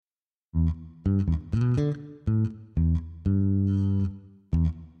Hi,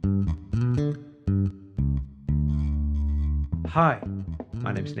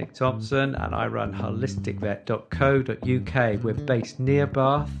 my name's Nick Thompson and I run holisticvet.co.uk. We're based near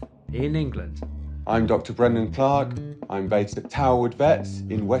Bath in England. I'm Dr. Brendan Clark. I'm based at Towerwood Vets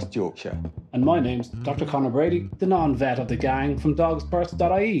in West Yorkshire. And my name's Dr. Conor Brady, the non-vet of the gang from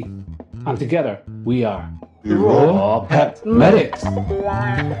dogsbirth.ie. And together, we are the Raw Pet Medics.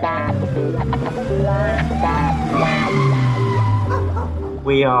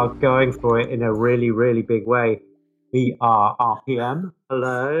 We are going for it in a really, really big way. We are RPM.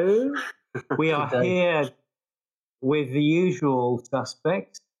 Hello. We are here with the usual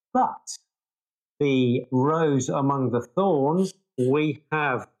suspects, but the rose among the thorns, we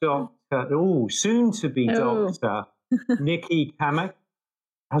have soon to be Dr. Nicci Cammack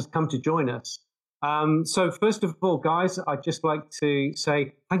has come to join us. So first of all, guys, I'd just like to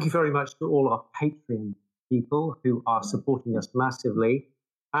say thank you very much to all our Patreon people who are supporting us massively.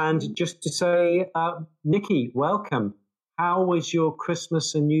 And just to say, Nicci, welcome. How was your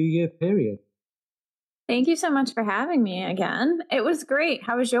Christmas and New Year period? Thank you so much for having me again. It was great.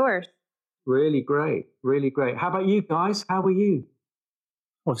 How was yours? Really great. Really great. How about you guys? How were you?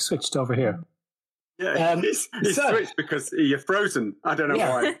 Oh, I've switched over here. Yeah, he's switched because you're frozen. I don't know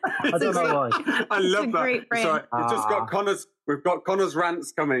why. I don't know why. I love that. Sorry, we've just got We've got Connor's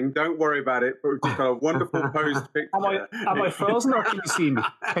rants coming. Don't worry about it. But we've just got a wonderful post picture. Am I frozen or can you see me?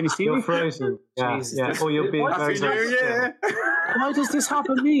 Can you see me? You're frozen. Yeah. Or you'll be Happy New Year. Why does this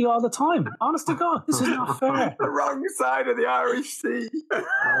happen to me all the time? Honest to God, this is not fair. The wrong side of the Irish Sea.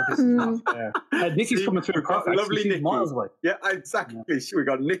 This is not fair. Nicci's coming through. Lovely Nicci. Miles away. Yeah, exactly. Yeah. We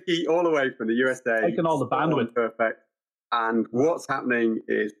got Nicci all the way from the USA. Taking all the bandwidth. Perfect. And what's happening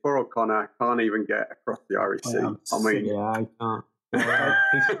is poor old Connor can't even get across the Irish Sea. I can't.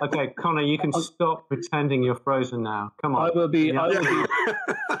 Okay, Connor, you can stop pretending you're frozen now. Come on. I will be.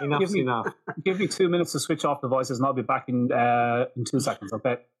 Enough's enough. Give me 2 minutes to switch off the voices, and I'll be back in 2 seconds.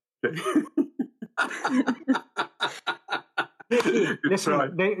 Okay. Listen,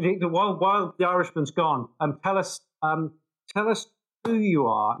 while the Irishman's gone, tell us who you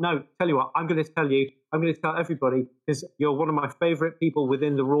are. No, tell you what, I'm going to tell you. I'm going to tell everybody because you're one of my favourite people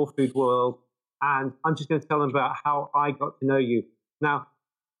within the raw food world, and I'm just going to tell them about how I got to know you. Now,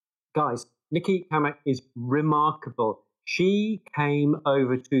 guys, Nicci Cammack is remarkable. She came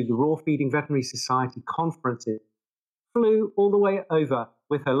over to the Raw Feeding Veterinary Society conferences, flew all the way over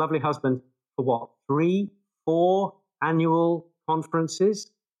with her lovely husband for 3-4 annual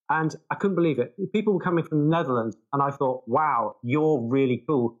conferences. And I couldn't believe it. People were coming from the Netherlands, and I thought, wow, you're really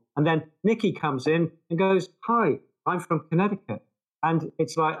cool. And then Nicci comes in and goes, hi, I'm from Connecticut. And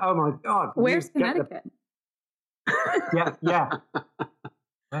it's like, oh my God. Where's Connecticut? Yeah.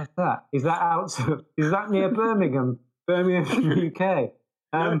 Where's that? Is that near Birmingham? Birmingham, UK.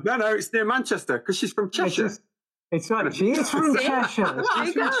 No, it's near Manchester because she's from Cheshire. It's right. She is from Cheshire.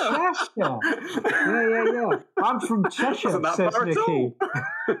 She's from Cheshire. Yeah. I'm from Cheshire, says Nicci.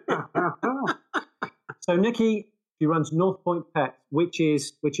 So Nicci, she runs North Point Pets, which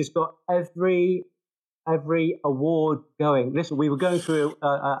has got every award going. Listen, we were going through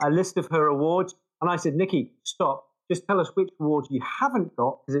a list of her awards, and I said, Nicci, stop. Just tell us which awards you haven't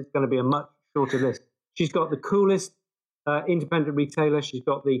got, because it's going to be a much shorter list. She's got the coolest independent retailer. She's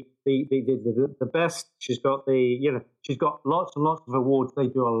got the best. She's got she's got lots and lots of awards. They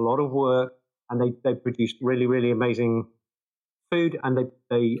do a lot of work, and they produce really, really amazing food, and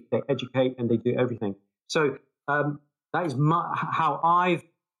they educate, and they do everything. So that is my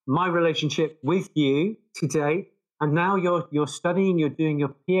relationship with you today. And now you're studying. You're doing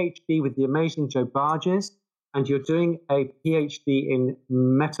your PhD with the amazing Joe Barges, and you're doing a PhD in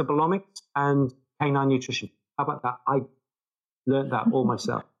metabolomics and canine nutrition. How about that? I learned that all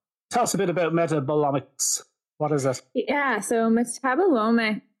myself. Tell us a bit about metabolomics. What is it? Yeah, so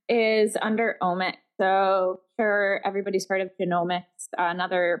metabolomics is under omics. So sure, everybody's heard of genomics.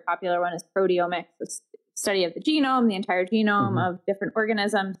 Another popular one is proteomics, the study of the genome, the entire genome of different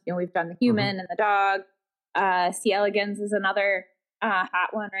organisms. We've done the human and the dog. C. elegans is another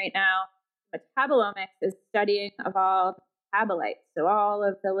hot one right now. Metabolomics is studying of all metabolites. So all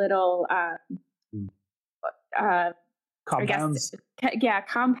of the little compounds.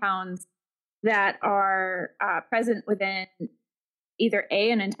 Compounds that are present within either A,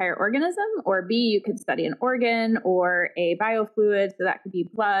 an entire organism, or B, you could study an organ or a biofluid. So that could be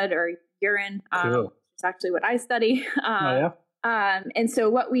blood or urine. Cool. It's actually what I study. And so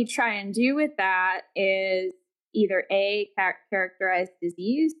what we try and do with that is either A, characterize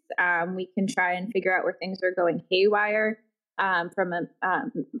disease. We can try and figure out where things are going haywire. From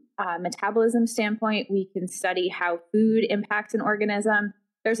a metabolism standpoint, we can study how food impacts an organism.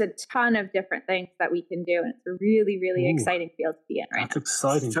 There's a ton of different things that we can do, and it's a really, really exciting field to be in right now. That's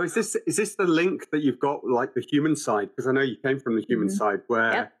exciting. So is this the link that you've got, like the human side? Because I know you came from the human side,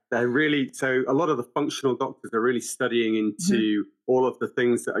 where they're really, so a lot of the functional doctors are really studying into all of the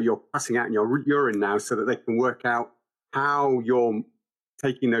things that you're passing out in your urine now, so that they can work out how you're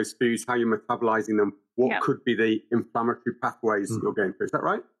taking those foods, how you're metabolizing them, what could be the inflammatory pathways that you're going through. Is that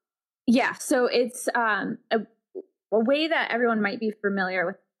right? Yeah. So it's a way that everyone might be familiar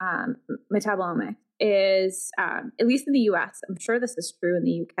with metabolomics is, at least in the US, I'm sure this is true in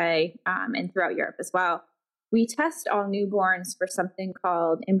the UK and throughout Europe as well, we test all newborns for something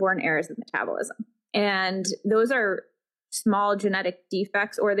called inborn errors of metabolism. And those are small genetic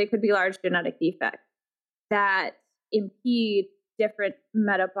defects, or they could be large genetic defects that impede different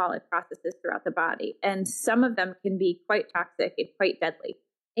metabolic processes throughout the body. And some of them can be quite toxic and quite deadly.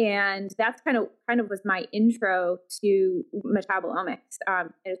 And that's kind of was my intro to metabolomics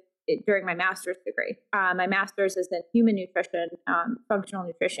during my master's degree. My master's is in human nutrition, functional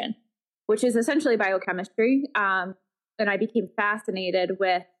nutrition, which is essentially biochemistry. And I became fascinated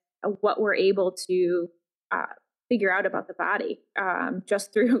with what we're able to figure out about the body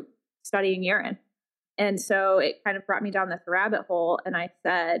just through studying urine. And so it kind of brought me down this rabbit hole. And I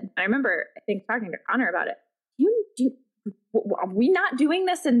remember, I think, talking to Connor about it. Are we not doing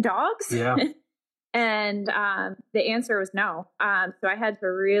this in dogs? Yeah. And the answer was no. So I had to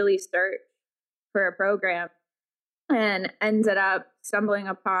really search for a program and ended up stumbling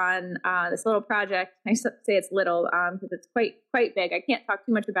upon this little project. I say it's little because it's quite big. I can't talk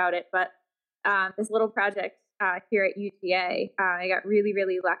too much about it, but this little project here at UTA, I got really,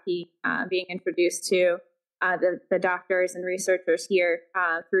 really lucky being introduced to the doctors and researchers here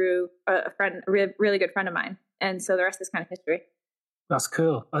through a really good friend of mine. And so the rest is kind of history. That's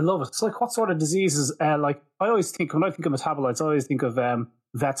cool. I love it. It's like, what sort of diseases, like I always think, when I think of metabolites, I always think of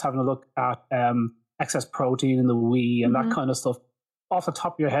vets having a look at excess protein in the wee and that kind of stuff. Off the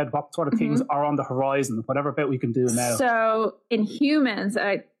top of your head, what sort of things are on the horizon, whatever bit we can do now? So in humans,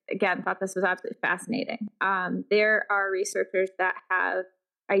 I, again, thought this was absolutely fascinating. There are researchers that have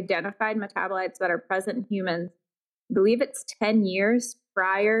identified metabolites that are present in humans. I believe it's 10 years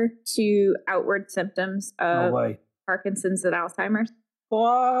prior to outward symptoms of Parkinson's and Alzheimer's.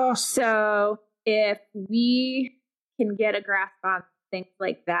 What? So if we can get a grasp on things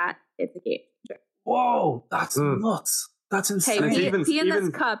like that, it's a game changer. Whoa, that's nuts. That's insane. Hey, pee in this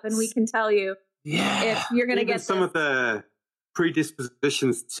cup and we can tell you if you're going to get some of the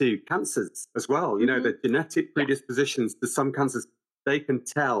predispositions to cancers as well. You know, the genetic predispositions to some cancers, they can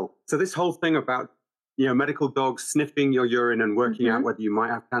tell. So this whole thing about, you know, medical dogs sniffing your urine and working out whether you might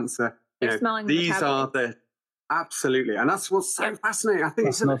have cancer. You know, smelling these are the absolutely, and that's what's so fascinating. I think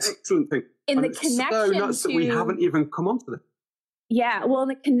it's an excellent thing. In the it's connection so nuts that we haven't even come onto this. Yeah, well,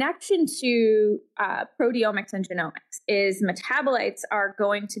 the connection to proteomics and genomics is metabolites are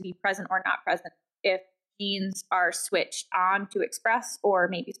going to be present or not present if genes are switched on to express or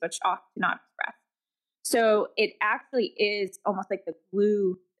maybe switched off to not express. So it actually is almost like the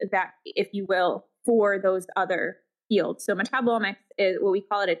glue that, if you will, for those other fields. So metabolomics is what we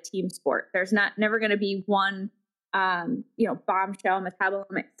call it, a team sport. There's never going to be one, bombshell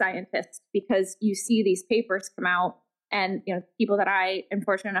metabolomic scientist, because you see these papers come out, and people that I am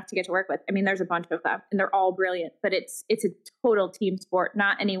fortunate enough to get to work with. I mean, there's a bunch of them, and they're all brilliant. But it's a total team sport.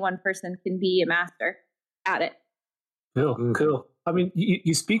 Not any one person can be a master at it. Cool. I mean,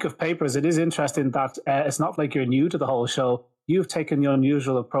 you speak of papers. It is interesting that it's not like you're new to the whole show. You've taken the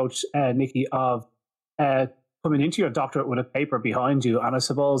unusual approach, Nicci, of coming into your doctorate with a paper behind you. And I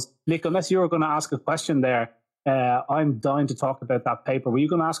suppose, Nick, unless you were going to ask a question there, I'm dying to talk about that paper. Were you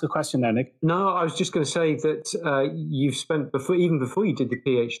going to ask a question there, Nick? No, I was just going to say that you've spent, even before you did the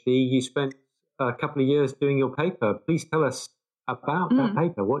PhD, you spent a couple of years doing your paper. Please tell us about that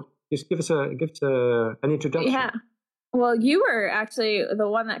paper. Just give us an introduction. Yeah. Well, you were actually the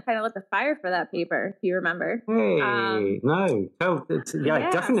one that kind of lit the fire for that paper, if you remember. Hey,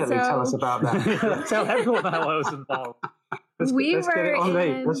 definitely tell us about that. Tell everyone how I was involved. Let's get it on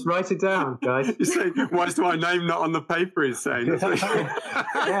me. Let's write it down, guys. You say, why is my name not on the paper? He's saying.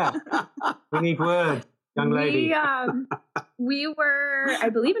 Yeah, we need word, young lady. We were, I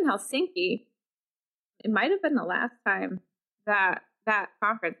believe, in Helsinki. It might have been the last time that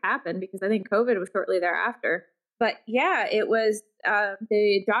conference happened, because I think COVID was shortly thereafter. But yeah, it was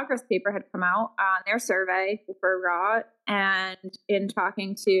the Dogger's paper had come out on their survey for Raw, and in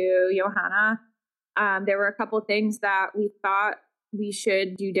talking to Johanna, there were a couple of things that we thought we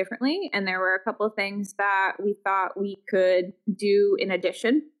should do differently. And there were a couple of things that we thought we could do in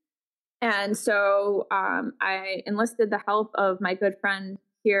addition. And so I enlisted the help of my good friend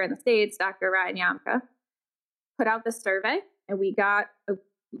here in the States, Dr. Ryan Yamka, put out this survey, and we got a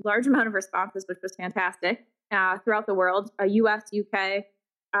large amount of responses, which was fantastic, throughout the world. US, UK,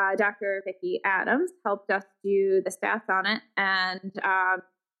 Dr. Vicki Adams helped us do the stats on it. And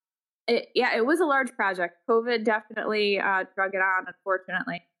it was a large project. COVID definitely drug it on,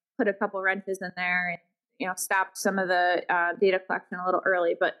 unfortunately, put a couple wrenches in there and, stopped some of the data collection a little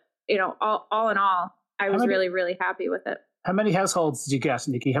early. But, all in all, I was really, really happy with it. How many households did you get,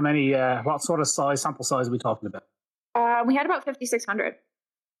 Nicci? How many, what sort of sample size are we talking about? We had about 5,600.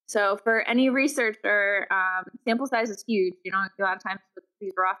 So for any researcher, sample size is huge. A lot of times with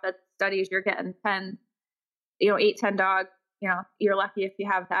these raw fed studies, you're getting 10, 8, 10 dogs. You're lucky if you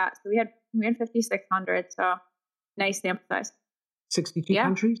have that. So we had 5,600. So nice sample size. 62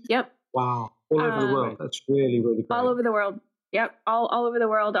 countries? Yep. Wow. All over the world. That's really, really great. All over the world. Yep. All over the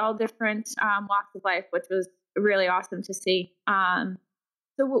world, all different walks of life, which was really awesome to see.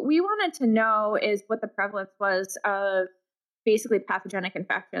 So what we wanted to know is what the prevalence was of basically pathogenic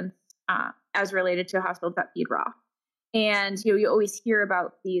infections as related to households that feed raw. And you always hear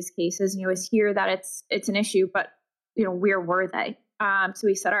about these cases, and you always hear that it's an issue, but where were they? So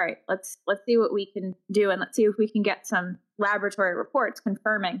we said, all right, let's see what we can do, and let's see if we can get some laboratory reports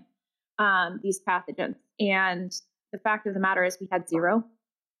confirming these pathogens. And the fact of the matter is, we had 0.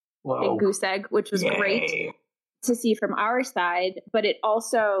 Big goose egg, which was great to see from our side. But it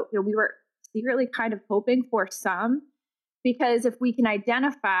also, we were secretly kind of hoping for some, because if we can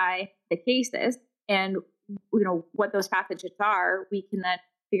identify the cases and what those pathogens are, we can then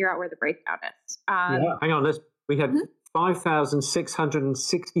figure out where the breakdown is. Hang on, we had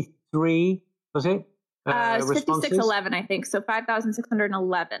 5,663, was it? 5,611, I think. So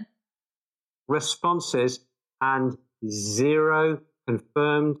 5,611 responses and 0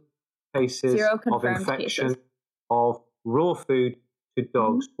 confirmed cases of infection of raw food to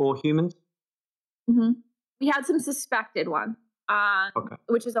dogs or humans. Mm-hmm. We had some suspected ones,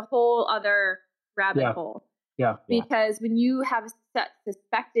 which is a whole other rabbit hole. Yeah. Because when you have a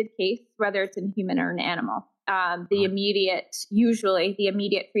suspected case, whether it's in human or an animal, the immediate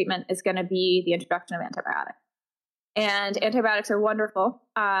treatment is going to be the introduction of antibiotics. And antibiotics are wonderful.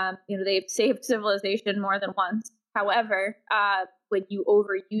 They've saved civilization more than once. However, when you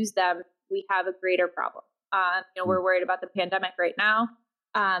overuse them, we have a greater problem. We're worried about the pandemic right now.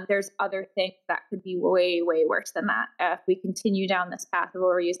 There's other things that could be way, way worse than that if we continue down this path of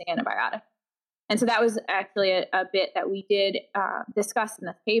overusing antibiotics. And so that was actually a bit that we did discuss in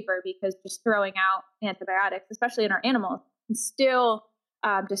this paper, because just throwing out antibiotics, especially in our animals, can still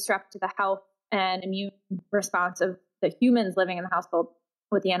disrupt the health and immune response of the humans living in the household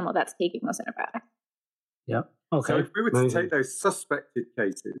with the animal that's taking those antibiotics. Yeah. Okay. So if we were to take those suspected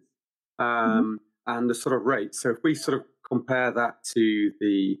cases and the sort of rate, so if we sort of compare that to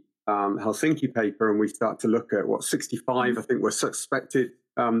the Helsinki paper, and we start to look at 65, I think, were suspected.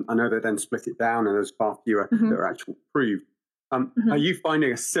 I know they then split it down, and there's far fewer that are actually proved. Are you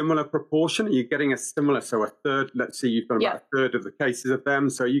finding a similar proportion? Are you getting a similar, so a third, let's say you've got about a third of the cases of them,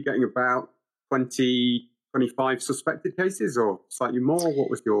 so are you getting about 20, 25 suspected cases, or slightly more? What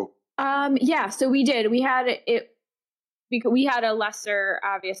was your... So we did. We had a lesser,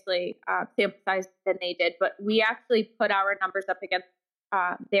 obviously, sample size than they did, but we actually put our numbers up against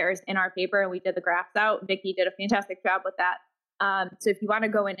theirs in our paper, and we did the graphs out. Vicki did a fantastic job with that. So if you want to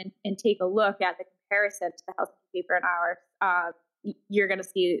go in and take a look at the comparison to the Helsinki paper and ours, you're going to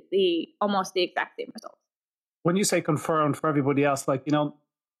see almost the exact same results. When you say confirmed for everybody else,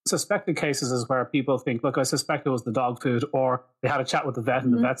 suspected cases is where people think, look, I suspect it was the dog food, or they had a chat with the vet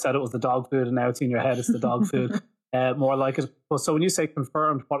and the vet said it was the dog food, and now it's in your head, it's the dog food. More like it. But so when you say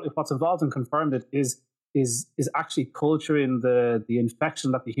confirmed, what's involved in confirmed it is actually culturing the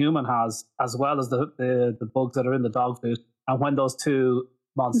infection that the human has, as well as the bugs that are in the dog food. And when those two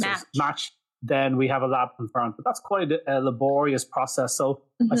monsters match, then we have a lab confirmed. But that's quite a laborious process. So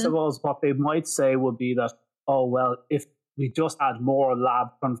I suppose what they might say would be that, if we just add more lab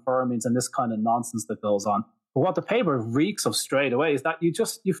confirmings and this kind of nonsense that goes on. But what the paper reeks of straight away is that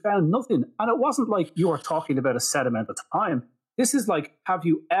you found nothing. And it wasn't like you were talking about a set amount of time. This is like, have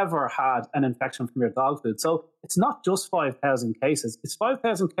you ever had an infection from your dog food? So it's not just 5,000 cases. It's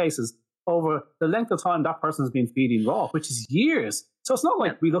 5,000 cases over the length of time that person's been feeding raw, which is years. So it's not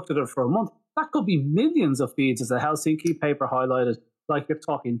like we looked at it for a month. That could be millions of feeds, as the Helsinki paper highlighted. Like, you're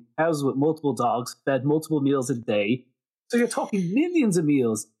talking houses with multiple dogs, fed multiple meals a day. So you're talking millions of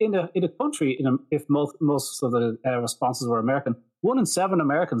meals in a country. If most of the responses were American, 1 in 7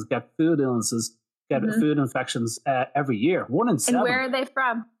 Americans get food illnesses, get food infections every year. 1 in 7. And where are they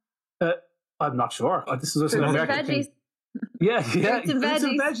from? I'm not sure. This is just an Fruits and American veggies. thing. Yeah, Fruits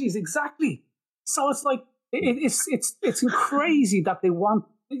and veggies, exactly. So it's like it's crazy that they want.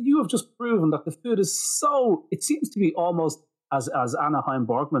 You have just proven that the food is so. It seems to be almost as Anna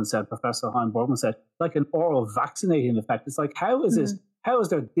Heim-Borgman said, Professor Heim-Borgman said, like an oral vaccinating effect. It's like, how is this? How is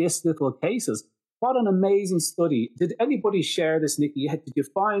there this little cases? What an amazing study! Did anybody share this, Nicci? Did you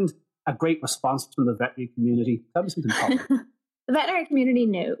find a great response from the veterinary community? Tell me something positive. The veterinary community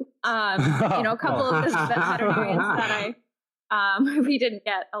knew. A couple of the veterinarians that we didn't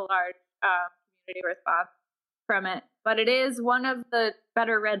get a large community response from it, but it is one of the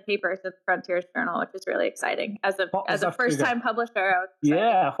better read papers of the Frontiers Journal, which is really exciting. As a first-time publisher,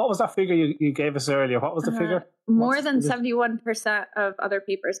 what was that figure you gave us earlier? What was the figure? More than 71% of other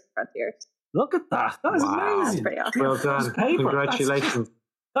papers in Frontiers. Look at that! That is amazing. That's pretty awesome. Well done. Congratulations.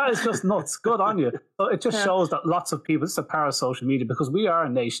 That is just nuts. Good on you. So it just shows that lots of people, this is the power of social media, because we are a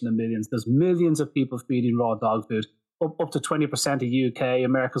nation of millions. There's millions of people feeding raw dog food, up to 20% of UK,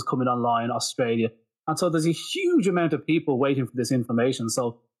 America's coming online, Australia. And so there's a huge amount of people waiting for this information.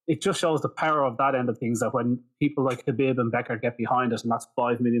 So it just shows the power of that end of things, that when people like Habib and Becker get behind it, and that's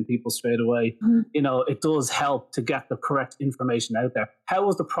 5 million people straight away, it does help to get the correct information out there. How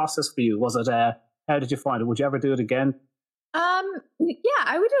was the process for you? Was it, how did you find it? Would you ever do it again? Yeah,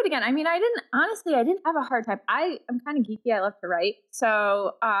 I would do it again. I mean, I didn't have a hard time. I'm kind of geeky. I love to write.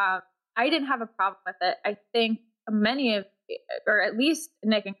 So, I didn't have a problem with it. I think many of, or at least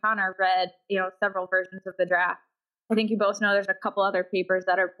Nick and Connor read, several versions of the draft. I think you both know there's a couple other papers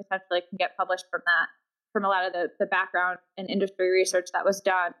that are potentially can get published from a lot of the background and industry research that was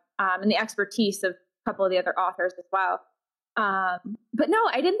done, and the expertise of a couple of the other authors as well. But no,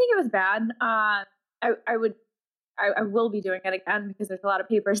 I didn't think it was bad. I will be doing it again because there's a lot of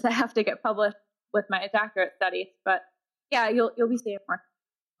papers that have to get published with my doctorate studies. But yeah, you'll be seeing more.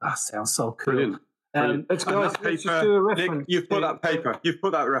 That sounds so cool. Brilliant. Let's just do a reference. Nick, you've put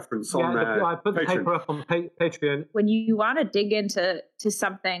that reference on there. I put the paper up on Patreon. When you want to dig into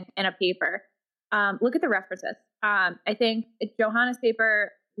something in a paper, look at the references. I think Johanna's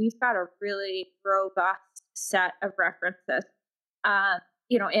paper, we've got a really robust set of references, at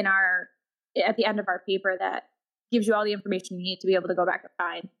the end of our paper that gives you all the information you need to be able to go back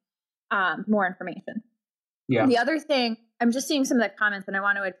and find more information. Yeah. The other thing, I'm just seeing some of the comments and I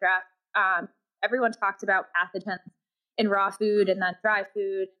want to address, everyone talks about pathogens in raw food and then dry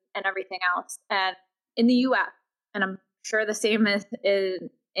food and everything else. And in the US, and I'm sure the same is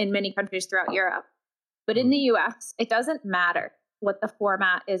in many countries throughout Europe, but in the US, it doesn't matter what the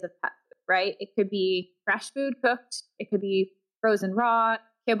format is of pet food, right? It could be fresh food cooked. It could be frozen raw,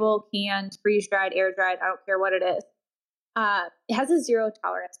 kibble, canned, freeze-dried, air-dried. I don't care what it is. It has a zero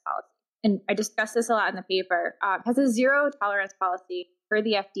tolerance policy. And I discussed this a lot in the paper. It has a zero tolerance policy for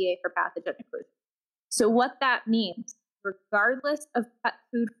the FDA for pathogen inclusion. So what that means, regardless of pet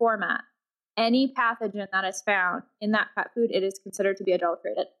food format, any pathogen that is found in that pet food, it is considered to be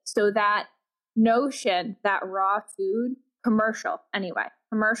adulterated. So that notion that raw food, commercial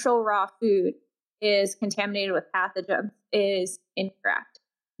raw food is contaminated with pathogens is incorrect.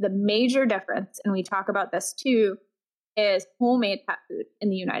 The major difference, and we talk about this too, is homemade pet food in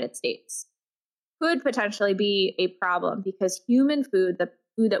the United States could potentially be a problem because human food, the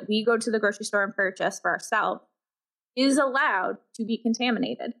food that we go to the grocery store and purchase for ourselves, is allowed to be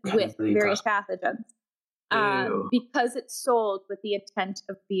contaminated with various pathogens because it's sold with the intent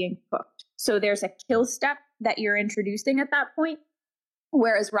of being cooked. So there's a kill step that you're introducing at that point,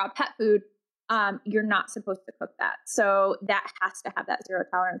 whereas raw pet food, you're not supposed to cook that. So that has to have that zero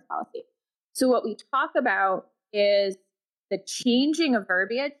tolerance policy. So what we talk about is the changing of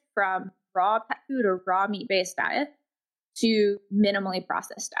verbiage from raw pet food or raw meat-based diet to minimally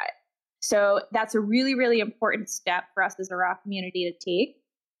processed diet. So that's a really, really important step for us as a raw community to take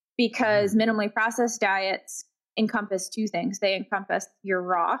because minimally processed diets encompass two things. They encompass your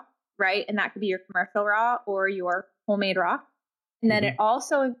raw, right? And that could be your commercial raw or your homemade raw. And then it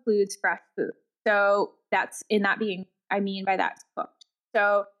also includes fresh food. So that's I mean by that cooked.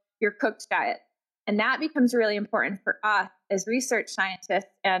 So your cooked diet. And that becomes really important for us as research scientists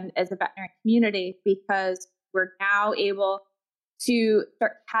and as a veterinary community because we're now able to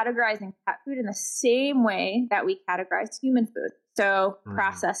start categorizing pet food in the same way that we categorize human food. So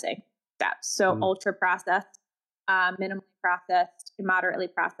processing steps. So ultra processed, minimally processed, moderately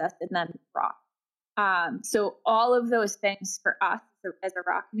processed, and then raw. So all of those things for us as a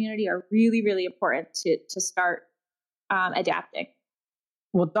raw community are really, really important to start adapting.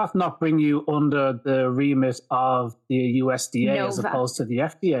 Would that not bring you under the remit of the USDA NOVA. as opposed to the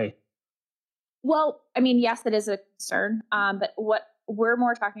FDA? Well, I mean, yes, it is a concern, but what we're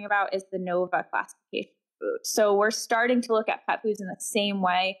more talking about is the NOVA classification of food. So we're starting to look at pet foods in the same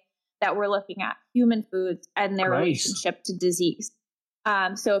way that we're looking at human foods and their relationship to disease.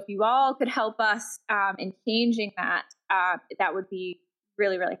 So if you all could help us in changing that, that would be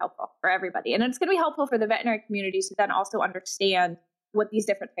really, really helpful for everybody. And it's going to be helpful for the veterinary community to then also understand what these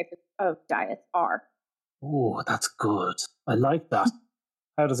different types of diets are. Oh, that's good. I like that.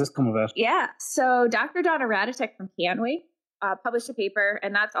 How does this come about? Yeah. So Dr. Donna Radatic from Canway published a paper,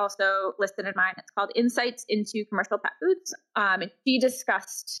 and that's also listed in mine. It's called Insights into Commercial Pet Foods. And she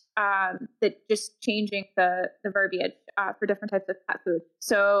discussed that just changing the verbiage for different types of pet food.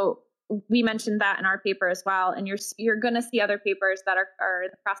 So we mentioned that in our paper as well. And you're going to see other papers that are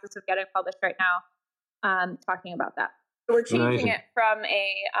in the process of getting published right now talking about that. So we're changing it from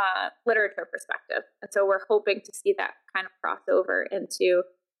a literature perspective. And so we're hoping to see that kind of crossover into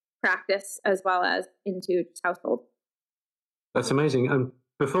practice as well as into household. That's amazing. And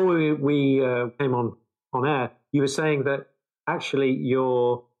before we came on air, you were saying that actually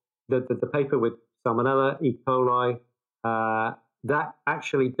the paper with Salmonella, E. coli, that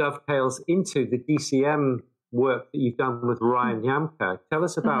actually dovetails into the DCM work that you've done with Ryan Yamka. Tell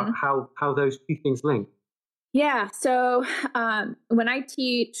us about how those two things link. Yeah. So when I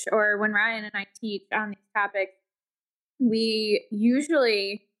teach, or when Ryan and I teach on these topics, we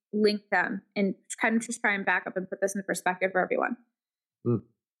usually link them and kind of just try and back up and put this in perspective for everyone.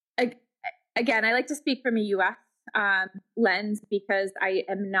 Again, I like to speak from a U.S. Lens because I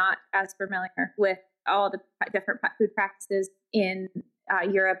am not as familiar with all the different pet food practices in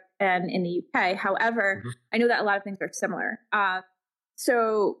Europe and in the UK. However, I know that a lot of things are similar.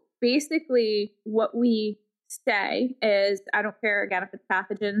 So basically what we say is, I don't care again if it's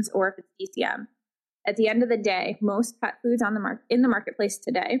pathogens or if it's DCM. At the end of the day, most pet foods on the in the marketplace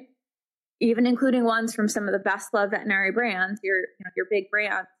today, even including ones from some of the best loved veterinary brands, your big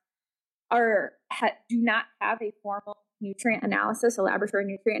brands, do not have a formal nutrient analysis, a laboratory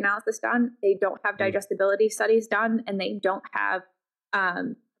nutrient analysis done. They don't have digestibility studies done, and they don't have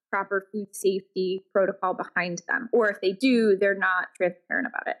proper food safety protocol behind them. Or if they do, they're not transparent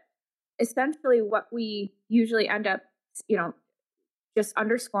about it. Essentially, what we usually end up, just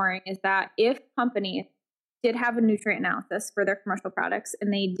underscoring is that if companies did have a nutrient analysis for their commercial products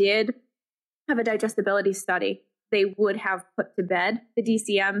and they did have a digestibility study, they would have put to bed the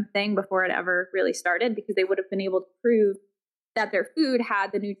DCM thing before it ever really started, because they would have been able to prove that their food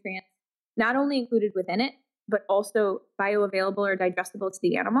had the nutrients not only included within it, but also bioavailable or digestible to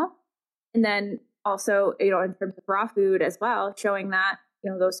the animal. And then also, in terms of raw food as well, showing that,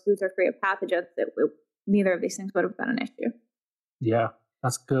 those foods are free of pathogens, neither of these things would have been an issue. Yeah,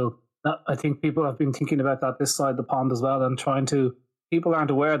 that's cool. I think people have been thinking about that this side of the pond as well, and people aren't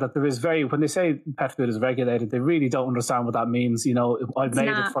aware that there is when they say pet food is regulated, they really don't understand what that means. I've made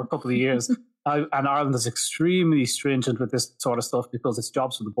it for a couple of years, and Ireland is extremely stringent with this sort of stuff because it's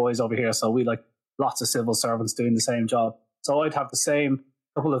jobs for the boys over here. So we like lots of civil servants doing the same job. So I'd have the same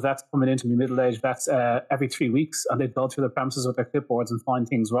couple of vets coming into me, middle-aged vets, every 3 weeks, and they'd go through the premises with their clipboards and find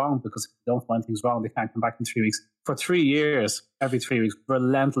things wrong, because if they don't find things wrong, they can't come back in 3 weeks. For 3 years, every 3 weeks,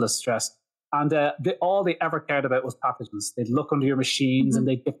 relentless stress. And all they ever cared about was pathogens. They'd look under your machines and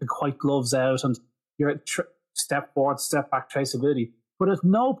they'd get the white gloves out, and you're step forward, step back traceability. But at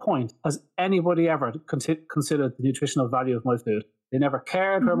no point has anybody ever considered the nutritional value of my food. They never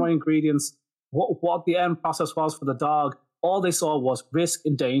cared where my ingredients, what the end process was for the dog. All they saw was risk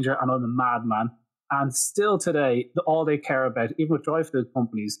and danger, and I'm a madman. And still today, all they care about, even with dry food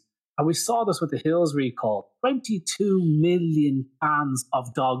companies, and we saw this with the Hills recall, 22 million cans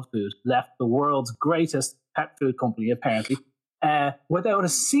of dog food left the world's greatest pet food company, apparently, without a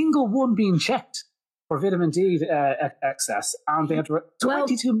single one being checked for vitamin D excess. And they had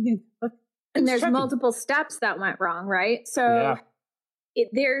 22 million. And there's multiple steps that went wrong, right? So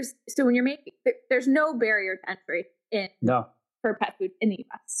when you're making, there's no barrier to entry for pet food in the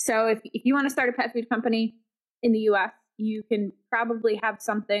US. So if you want to start a pet food company in the US, you can probably have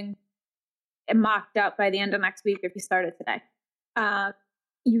something mocked up by the end of next week if you start it today.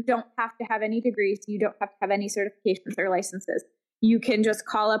 You don't have to have any degrees. You don't have to have any certifications or licenses. You can just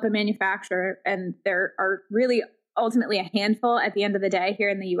call up a manufacturer, and there are really ultimately a handful at the end of the day here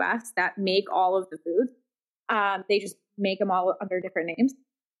in the US that make all of the food. They just make them all under different names.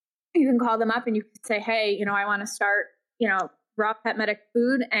 You can call them up and you can say, hey, I want to start, raw pet medic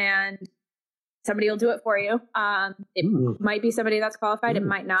food, and somebody will do it for you. It might be somebody that's qualified. It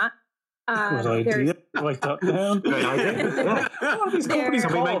might not. Good idea. Write that down. Great idea. Yeah. What are these companies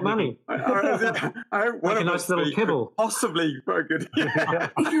We called? make money. I hope one Like a of nice us little speak, kibble. possibly very good.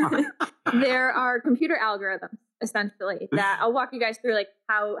 There are computer algorithms, essentially, that I'll walk you guys through, like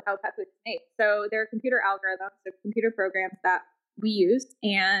how pet food is made. So there are computer algorithms, so computer programs that we use,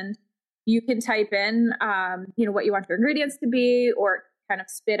 and you can type in, what you want your ingredients to be, or kind of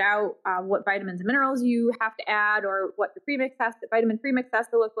spit out what vitamins and minerals you have to add, or what the vitamin premix has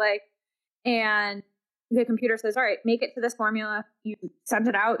to look like. And the computer says, all right, make it to this formula. You send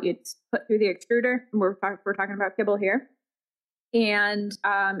it out, you put through the extruder. We're talking about kibble here. And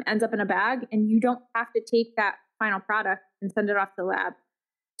ends up in a bag. And you don't have to take that final product and send it off to the lab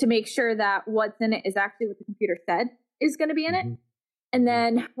to make sure that what's in it is actually what the computer said is going to be in it. And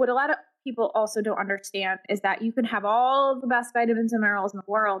then what a lot of people also don't understand is that you can have all the best vitamins and minerals in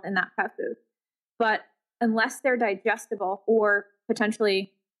the world in that pet food. But unless they're digestible, or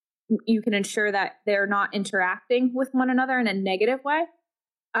potentially you can ensure that they're not interacting with one another in a negative way,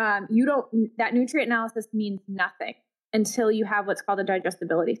 that nutrient analysis means nothing until you have what's called a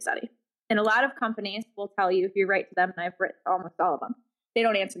digestibility study. And a lot of companies will tell you, if you write to them, and I've written to almost all of them, they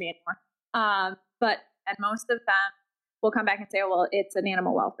don't answer me anymore. And most of them will come back and say, oh, well, it's an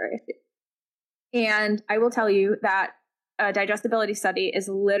animal welfare issue. And I will tell you that a digestibility study is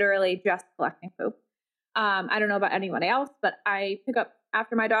literally just collecting poop. I don't know about anyone else, but I pick up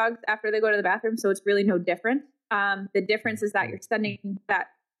after my dogs after they go to the bathroom, so it's really no different. The difference is that you're sending that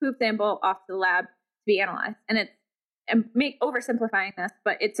poop sample off to the lab to be analyzed. And oversimplifying this,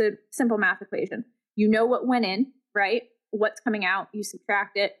 but it's a simple math equation. You know what went in, right? What's coming out, you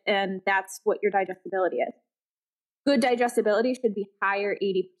subtract it, and that's what your digestibility is. Good digestibility should be higher,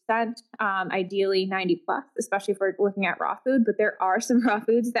 80%, ideally 90 plus, especially if we're looking at raw food. But there are some raw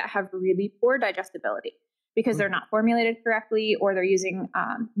foods that have really poor digestibility because they're not formulated correctly, or they're using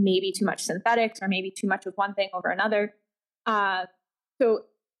maybe too much synthetics, or maybe too much of one thing over another. So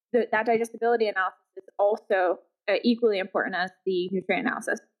that digestibility analysis is also equally important as the nutrient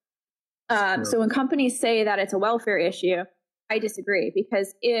analysis. So when companies say that it's a welfare issue, I disagree,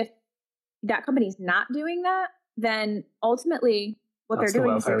 because if that company's not doing that, then ultimately what they're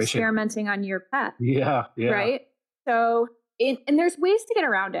doing is they're experimenting on your pet. Yeah. Right? So, and there's ways to get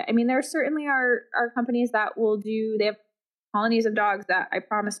around it. I mean, there certainly are companies that they have colonies of dogs that I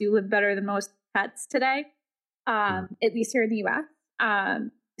promise you live better than most pets today, at least here in the US.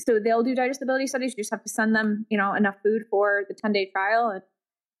 So they'll do digestibility studies. You just have to send them, enough food for the 10-day trial. And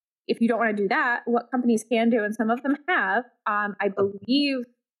if you don't want to do that, what companies can do, and some of them have, I believe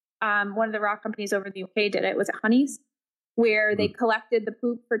one of the raw companies over in the UK did it. Was it Honeys? Where they collected the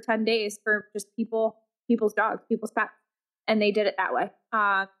poop for 10 days for just people's dogs, people's pets. And they did it that way.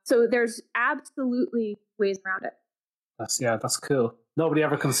 So there's absolutely ways around it. That's cool. Nobody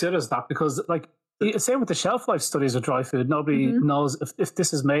ever considers that, because same with the shelf life studies of dry food. Nobody knows if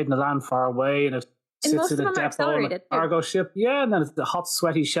this is made in a land far away and it sits in a depot on a cargo ship. Yeah, and then it's the hot,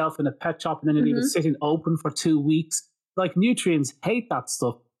 sweaty shelf in a pet shop, and then you leave it sitting open for 2 weeks. Like, nutrients hate that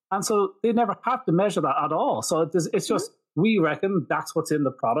stuff. And so they never have to measure that at all. So it's just, we reckon that's what's in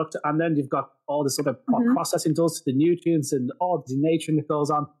the product. And then you've got all this other processing does to the nutrients and all the denaturing that goes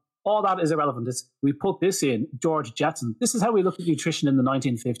on. All that is irrelevant. We put this in, George Jetson. This is how we looked at nutrition in the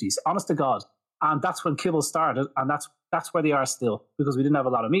 1950s, honest to God. And that's when kibble started. And that's where they are still, because we didn't have a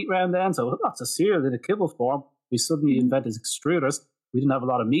lot of meat around then. So lots of cereal in a kibble form. We suddenly invented extruders. We didn't have a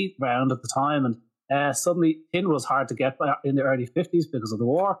lot of meat around at the time. And suddenly tin was hard to get in the early 50s because of the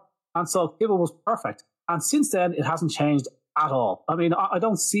war. And so kibble was perfect. And since then, it hasn't changed at all. I mean, I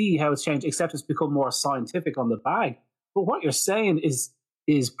don't see how it's changed, except it's become more scientific on the bag. But what you're saying is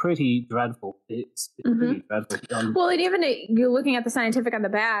pretty dreadful. It's pretty dreadful. Well, and even you're looking at the scientific on the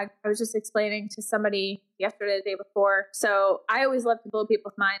bag. I was just explaining to somebody yesterday, the day before. So I always love to blow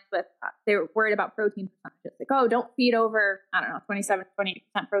people's minds with, they were worried about protein percentages. Like, oh, don't feed over, 27,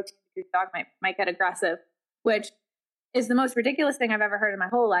 28% protein. Your dog might get aggressive, which is the most ridiculous thing I've ever heard in my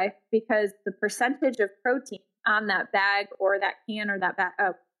whole life, because the percentage of protein on that bag or that can or that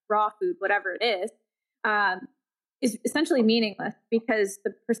raw food, whatever it is essentially meaningless, because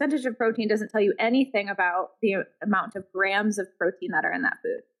the percentage of protein doesn't tell you anything about the amount of grams of protein that are in that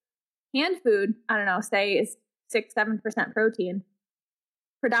food. Canned food, say is 6-7% protein,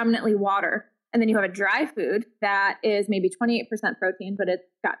 predominantly water. And then you have a dry food that is maybe 28% protein, but it's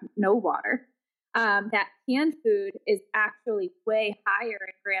got no water. That canned food is actually way higher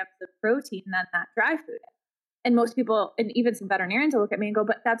in grams of protein than that dry food is. And most people, and even some veterinarians will look at me and go,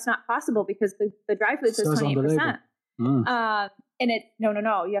 but that's not possible, because the dry food says 28%. And it,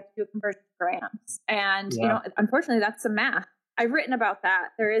 no, you have to do a conversion to grams. And, unfortunately, that's some math. I've written about that.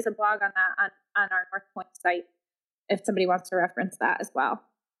 There is a blog on that on our North Point site if somebody wants to reference that as well.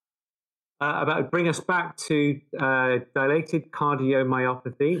 Bring us back to dilated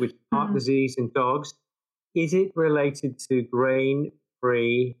cardiomyopathy, which is heart disease in dogs. Is it related to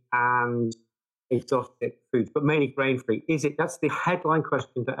grain-free and exotic foods, but mainly grain-free? Is it? That's the headline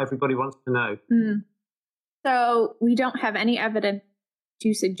question that everybody wants to know. So we don't have any evidence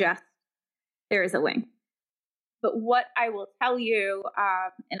to suggest there is a link. But what I will tell you,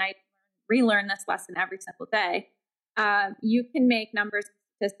 and I relearn this lesson every single day, you can make numbers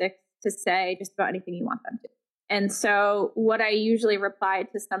and statistics to say just about anything you want them to. And so what I usually reply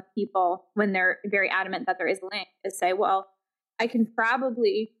to some people when they're very adamant that there is a link is say, well, I can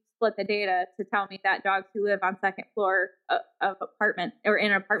probably split the data to tell me that dogs who live on second floor of apartment or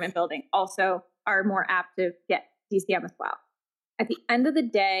in an apartment building also are more apt to get DCM as well. At the end of the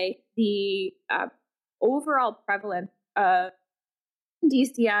day, the overall prevalence of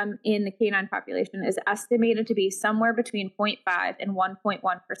DCM in the canine population is estimated to be somewhere between 0.5 and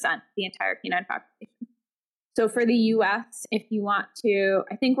 1.1% the entire canine population. So for the US, if you want to,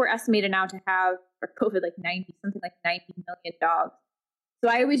 I think we're estimated now to have for COVID like 90 million dogs. So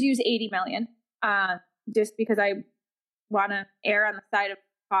I always use 80 million just because I want to err on the side of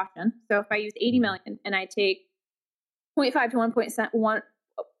caution. So if I use 80 million and I take 0.5 to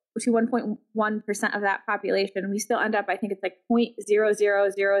 1.1% of that population, we still end up, I think it's like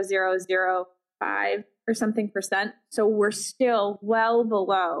 0.000005 or something percent. So we're still well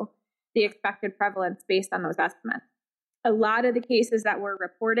below the expected prevalence based on those estimates. A lot of the cases that were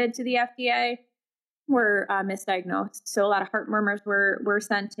reported to the FDA were misdiagnosed. So a lot of heart murmurs were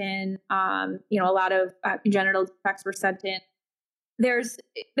sent in. A lot of congenital defects were sent in. There's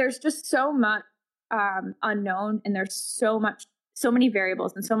just so much unknown, and there's so many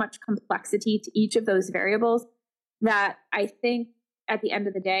variables and so much complexity to each of those variables that I think at the end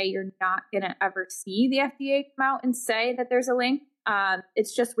of the day, you're not going to ever see the FDA come out and say that there's a link.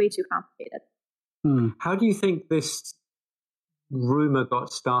 It's just way too complicated. How do you think this rumor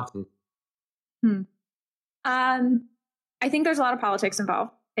got started? I think there's a lot of politics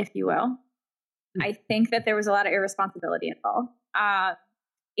involved, if you will. I think that there was a lot of irresponsibility involved.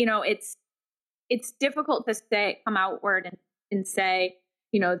 It's difficult to come outward and say,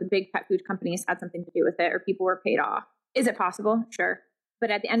 the big pet food companies had something to do with it or people were paid off. Is it possible? Sure.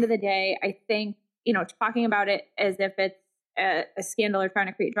 But at the end of the day, I think, talking about it as if it's a scandal or trying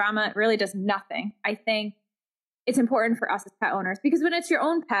to create drama, it really does nothing. I think it's important for us as pet owners because when it's your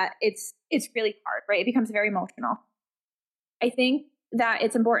own pet, it's really hard, right? It becomes very emotional. I think that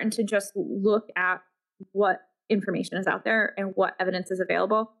it's important to just look at what information is out there and what evidence is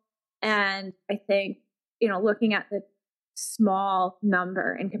available. And I think, looking at the small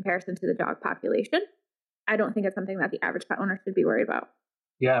number in comparison to the dog population, I don't think it's something that the average pet owner should be worried about.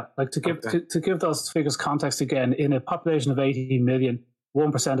 Yeah, like to give those figures context again, in a population of 80 million,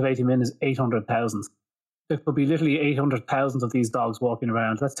 1% of 80 million is 800,000. There could be literally 800,000 of these dogs walking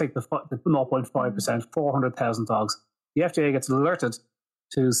around. Let's take the 0.5%, 400,000 dogs. The FDA gets alerted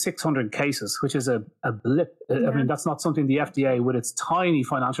to 600 cases, which is a blip. Yeah. I mean, that's not something the FDA, with its tiny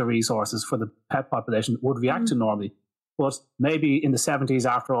financial resources for the pet population, would react to normally. But maybe in the 70s,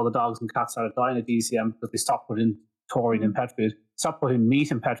 after all the dogs and cats started dying of DCM because they stopped putting taurine in pet food, stopped putting meat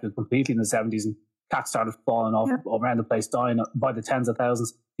in pet food completely in the 70s, and cats started falling off around the place, dying by the tens of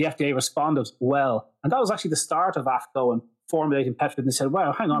thousands. The FDA responded well. And that was actually the start of AFCO and formulating pet food. And they said,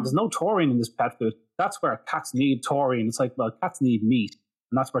 wow, hang on, there's no taurine in this pet food. That's where cats need taurine. It's like, well, cats need meat.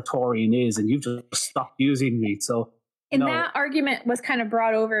 And that's where taurine is. And you've just stopped using meat. So, that argument was kind of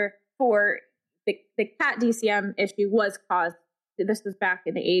brought over for the cat DCM issue was caused, this was back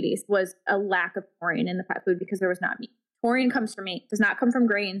in the 80s, was a lack of taurine in the pet food because there was not meat. Taurine comes from meat. It does not come from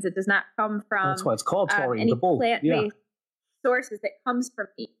grains. It does not come from... That's why it's called taurine, any the bull. plant-based sources. That comes from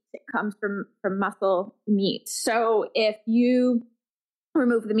meat. It comes from muscle meat. So if you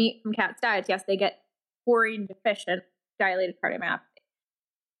remove the meat from cats' diets, yes, they get taurine deficient dilated cardiomyopathy.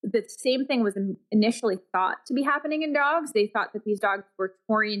 The same thing was initially thought to be happening in dogs. They thought that these dogs were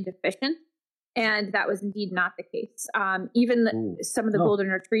taurine deficient, and that was indeed not the case. Some of the golden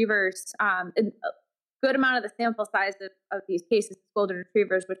retrievers, a good amount of the sample size of these cases, golden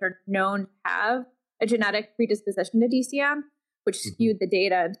retrievers, which are known to have a genetic predisposition to DCM, which skewed the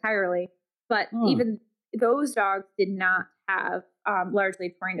data entirely. But even those dogs did not have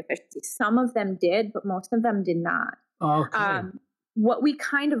largely taurine deficiency. Some of them did, but most of them did not. Okay. What we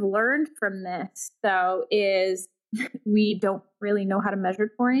kind of learned from this, though, is we don't really know how to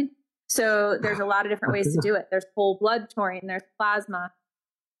measure taurine. So there's a lot of different ways to do it. There's whole blood taurine, there's plasma.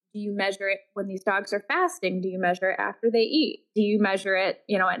 Do you measure it when these dogs are fasting? Do you measure it after they eat? Do you measure it,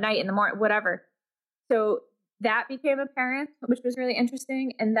 at night, in the morning, whatever? So that became apparent, which was really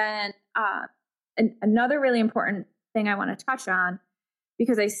interesting. And then another really important thing I want to touch on,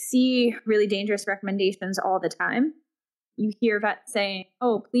 because I see really dangerous recommendations all the time. You hear vets saying,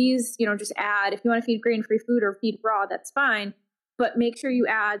 oh, please, just add, if you want to feed grain-free food or feed raw, that's fine. But make sure you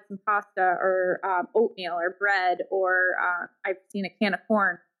add some pasta or oatmeal or bread or I've seen a can of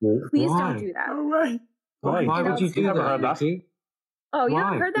corn. Please don't do that. Oh, right. Why would you do that? Oh, you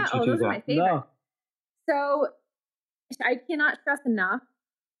haven't heard that? Oh, those are my favorite. No. So I cannot stress enough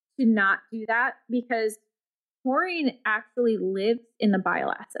to not do that, because taurine actually lives in the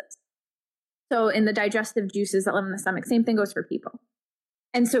bile acids. So in the digestive juices that live in the stomach, same thing goes for people.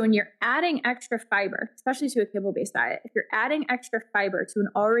 And so when you're adding extra fiber, especially to a kibble-based diet, if you're adding extra fiber to an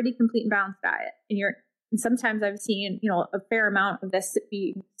already complete and balanced diet, and sometimes I've seen, a fair amount of this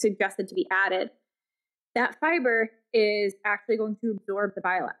being suggested to be added, that fiber is actually going to absorb the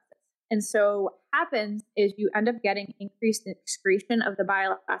bile acids. And so what happens is you end up getting increased excretion of the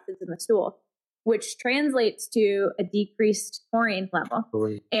bile acids in the stool, which translates to a decreased taurine level.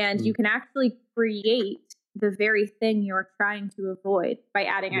 And you can actually create the very thing you're trying to avoid by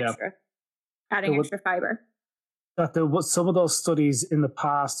adding extra fiber. That there was some of those studies in the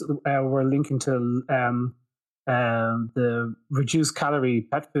past were linking to the reduced calorie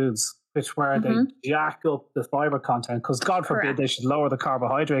pet foods, which where they jack up the fiber content, because God forbid they should lower the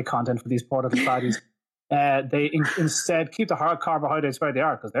carbohydrate content for these poor little fatties. They instead keep the hard carbohydrates where they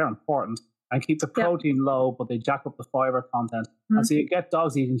are, because they're important, and keep the protein low, but they jack up the fiber content. And so you get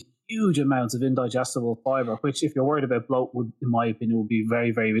dogs eating huge amounts of indigestible fiber, which, if you're worried about bloat, in my opinion, would be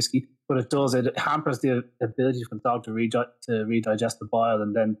very, very risky. But it hampers the ability for the dog to redigest the bile,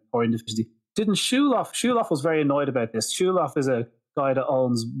 and then taurine deficiency. Didn't Schulhoff was very annoyed about this. Schulhoff is a guy that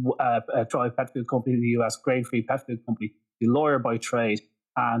owns a dry pet food company in the US, grain-free pet food company. He's a lawyer by trade,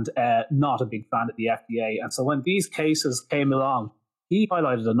 and not a big fan of the FDA. And so when these cases came along, he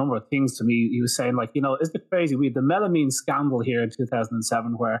highlighted a number of things to me. He was saying, isn't it crazy? We had the melamine scandal here in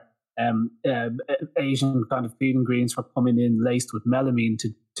 2007, where Asian kind of feed ingredients were coming in laced with melamine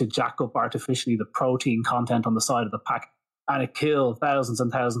to jack up artificially the protein content on the side of the pack, and it killed thousands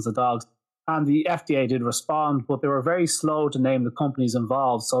and thousands of dogs. And the FDA did respond, but they were very slow to name the companies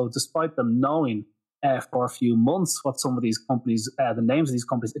involved. So despite them knowing for a few months what some of these companies, the names of these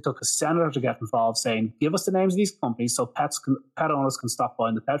companies, it took a senator to get involved saying, give us the names of these companies so pet owners can stop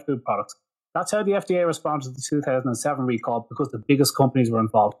buying the pet food products. That's how the FDA responded to the 2007 recall, because the biggest companies were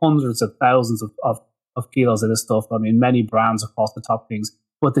involved, hundreds of thousands of kilos of this stuff. I mean, many brands across the top things.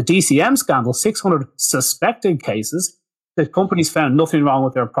 But the DCM scandal, 600 suspected cases, the companies found nothing wrong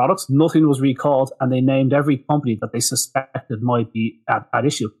with their products, nothing was recalled, and they named every company that they suspected might be at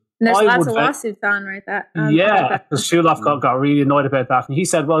issue. And there's lots of lawsuits on, right? Because Schulhoff got really annoyed about that. And he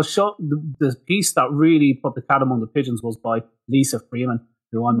said, well, the piece that really put the cat among the pigeons was by Lisa Freeman,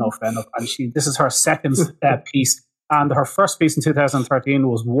 who I'm no friend of. And this is her second piece. And her first piece in 2013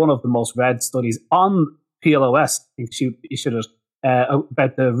 was one of the most read studies on PLOS. I think she should have,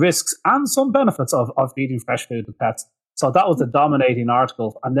 about the risks and some benefits of feeding fresh food to pets. So that was the dominating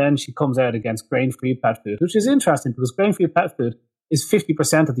article. And then she comes out against grain-free pet food, which is interesting, because grain-free pet food is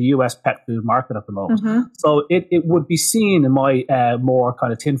 50% of the US pet food market at the moment. So it would be seen in my more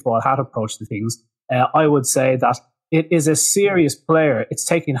kind of tinfoil hat approach to things. I would say that it is a serious player. It's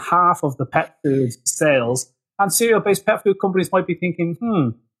taking half of the pet food sales, and cereal-based pet food companies might be thinking,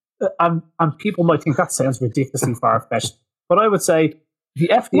 and people might think that sounds ridiculously far-fetched. But I would say the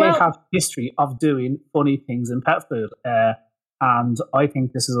FDA have a history of doing funny things in pet food. And I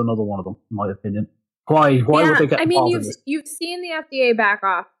think this is another one of them, in my opinion. Why would they get involved in this? You've seen the FDA back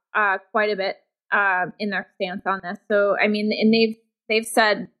off quite a bit in their stance on this. So, I mean, and they've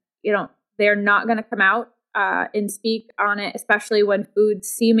said, they're not going to come out and speak on it, especially when foods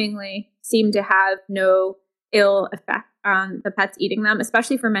seemingly seem to have no ill effect on the pets eating them,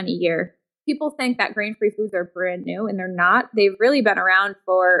 especially for many years. People think that grain-free foods are brand new, and they're not. They've really been around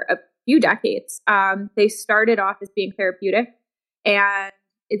for a few decades. They started off as being therapeutic, and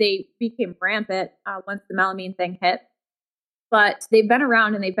they became rampant once the melamine thing hit. But they've been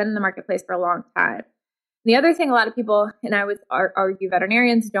around, and they've been in the marketplace for a long time. The other thing a lot of people, and I would argue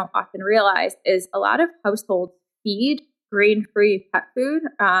veterinarians, don't often realize is a lot of households feed grain-free pet food.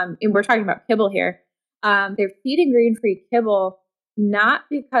 And we're talking about kibble here. They're feeding grain-free kibble not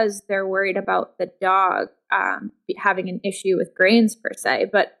because they're worried about the dog having an issue with grains per se,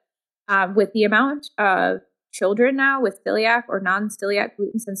 but with the amount of children now with celiac or non-celiac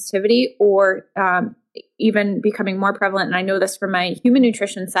gluten sensitivity, or even becoming more prevalent. And I know this from my human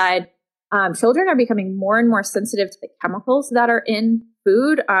nutrition side. Children are becoming more and more sensitive to the chemicals that are in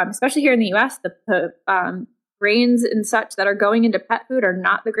food, especially here in the US. The grains and such that are going into pet food are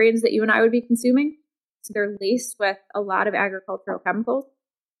not the grains that you and I would be consuming. So they're laced with a lot of agricultural chemicals.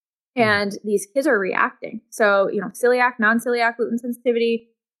 And these kids are reacting. So, celiac, non-celiac gluten sensitivity,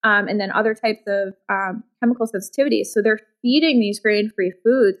 and then other types of chemical sensitivities. So they're feeding these grain-free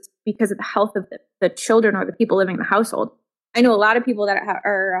foods because of the health of the children or the people living in the household. I know a lot of people that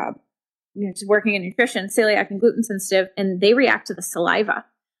are just working in nutrition, celiac and gluten sensitive, and they react to the saliva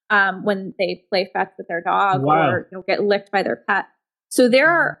when they play fetch with their dog or get licked by their pet. So there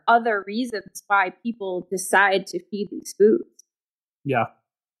are other reasons why people decide to feed these foods. Yeah.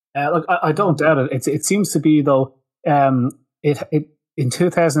 Look, I don't doubt it. It seems to be, though, in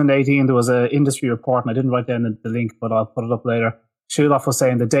 2018, there was an industry report, and I didn't write down the link, but I'll put it up later. Shuloff was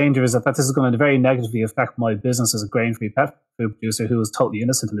saying the danger is that this is going to very negatively affect my business as a grain-free pet food producer who was totally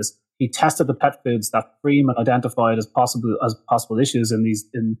innocent in this. He tested the pet foods that Freeman identified as possible issues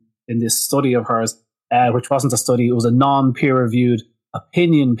in this study of hers, which wasn't a study. It was a non-peer-reviewed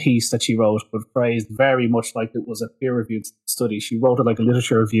opinion piece that she wrote, but phrased very much like it was a peer-reviewed study. She wrote it like a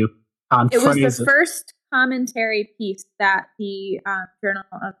literature review. And it was the first commentary piece that the Journal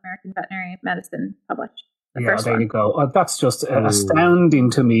of American Veterinary Medicine published. There you go. That's just astounding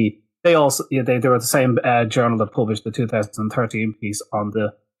to me. They also they were the same journal that published the 2013 piece on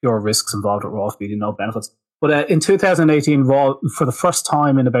the pure risks involved with raw feeding, no benefits. But in 2018, raw, for the first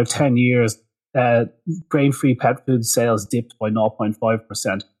time in about 10 years, grain-free pet food sales dipped by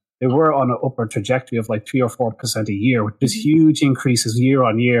 0.5%. They were on an upward trajectory of like 3 or 4% a year, which is huge increases year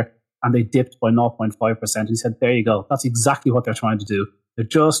on year, and they dipped by 0.5%. And he said, there you go. That's exactly what they're trying to do. They're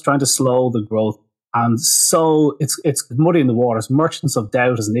just trying to slow the growth. And so it's muddy in the waters. Merchants of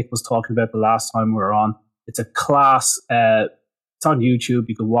Doubt, as Nick was talking about the last time we were on. It's a class. It's on YouTube.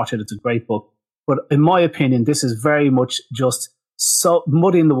 You can watch it. It's a great book. But in my opinion, this is very much just so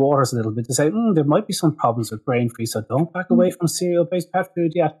muddy in the waters a little bit to say, there might be some problems with grain-free, so don't back away from cereal-based pet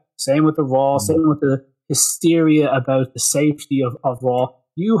food yet. Same with the raw, same with the hysteria about the safety of raw.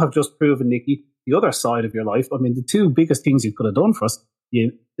 You have just proven, Nicci, the other side of your life. I mean, the two biggest things you could have done for us,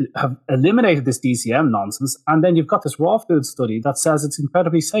 you have eliminated this DCM nonsense, and then you've got this raw food study that says it's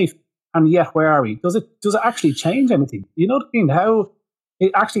incredibly safe. And yet, where are we? Does it actually change anything? You know what I mean? How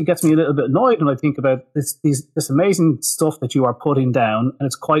it actually gets me a little bit annoyed when I think about this amazing stuff that you are putting down, and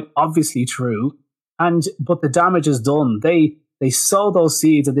it's quite obviously true. But the damage is done. They sow those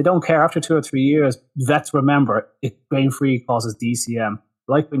seeds, and they don't care. After 2 or 3 years, vets remember grain-free causes DCM.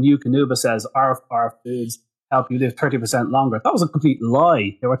 Like when Eukanuba says our foods help you live 30% longer. That was a complete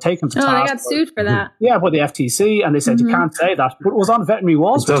lie. They were taken to task. They got sued for that. Yeah, by the FTC, and they said you can't say that. But it was on Veterinary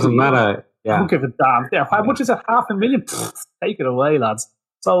Wall Street. It doesn't matter. Yeah. I don't give a damn. Yeah, how much is it? 500,000? Take it away, lads.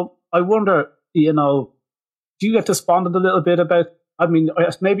 So I wonder, do you get despondent a little bit about, I mean,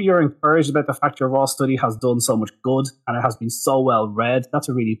 maybe you're encouraged about the fact your raw study has done so much good and it has been so well read. That's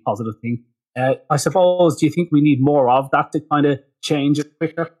a really positive thing. I suppose, do you think we need more of that to kind of change it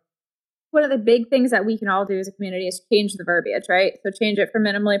quicker? One of the big things that we can all do as a community is change the verbiage, right? So change it from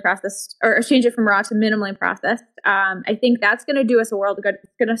minimally processed, or change it from raw to minimally processed. I think that's going to do us a world of good.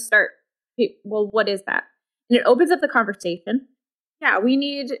 It's going to start, well, what is that? And it opens up the conversation. Yeah, we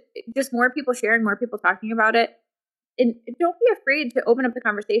need just more people sharing, more people talking about it. And don't be afraid to open up the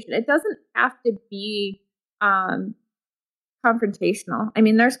conversation. It doesn't have to be confrontational. I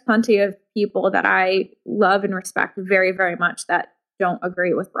mean, there's plenty of people that I love and respect very, very much that don't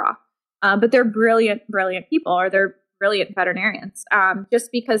agree with raw. But they're brilliant, brilliant people, or they're brilliant veterinarians.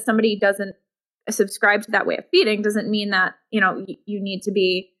 Just because somebody doesn't subscribe to that way of feeding doesn't mean that, you need to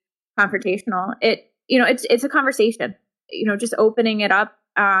be confrontational. It's a conversation. Just opening it up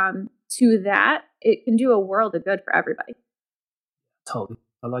to that, it can do a world of good for everybody. Totally.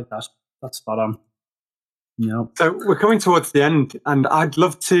 I like that. That's spot on. So we're coming towards the end, and I'd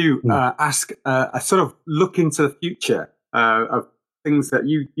love to ask a sort of look into the future of things that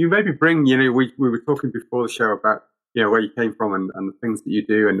you maybe bring. We were talking before the show about where you came from and the things that you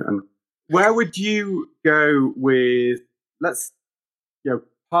do, and where would you go with, let's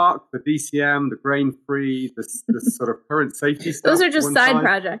park the DCM, the grain-free, the sort of current safety stuff. Those are just side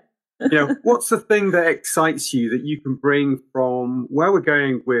projects. What's the thing that excites you that you can bring from where we're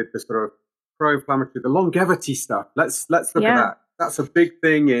going with the sort of pro-inflammatory, the longevity stuff? Let's look at that. That's a big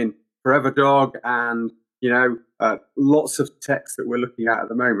thing in Forever Dog, and lots of text that we're looking at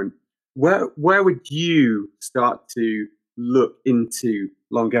the moment. Where would you start to look into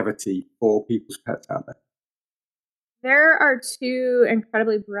longevity for people's pets out there? There are two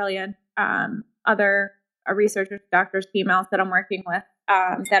incredibly brilliant other researchers, doctors, females that I'm working with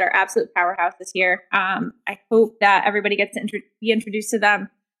that are absolute powerhouses here. I hope that everybody gets to be introduced to them.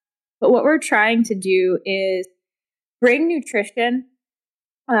 But what we're trying to do is bring nutrition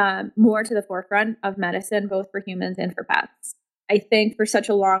more to the forefront of medicine, both for humans and for pets. I think for such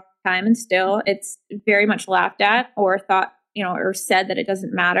a long time and still, it's very much laughed at or thought, or said that it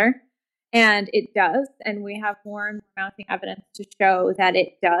doesn't matter. And it does. And we have more and more mounting evidence to show that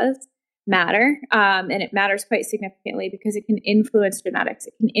it does matter. And it matters quite significantly because it can influence genetics.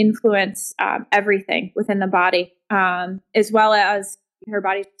 It can influence everything within the body, as well as her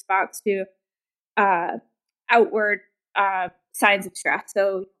body's response to outward signs of stress.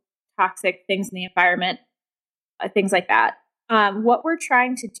 So toxic things in the environment, things like that. What we're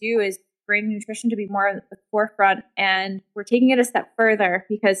trying to do is bring nutrition to be more at the forefront, and we're taking it a step further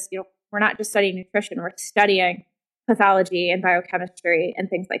because we're not just studying nutrition, we're studying pathology and biochemistry and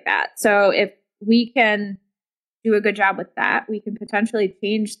things like that. So if we can do a good job with that, we can potentially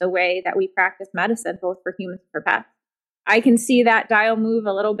change the way that we practice medicine, both for humans and for pets. I can see that dial move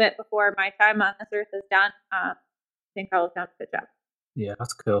a little bit before my time on this earth is done. I think I'll have done a good job. Yeah,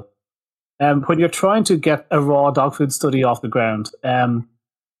 that's cool. When you're trying to get a raw dog food study off the ground,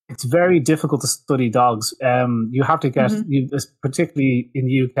 it's very difficult to study dogs. You have to get, particularly in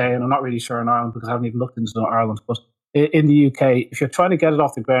the UK, and I'm not really sure in Ireland because I haven't even looked into Ireland, but in the UK, if you're trying to get it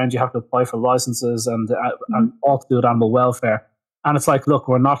off the ground, you have to apply for licenses and all to do with animal welfare. And it's like, look,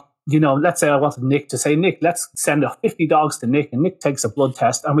 we're not, let's say I wanted Nick to say, Nick, let's send 50 dogs to Nick, and Nick takes a blood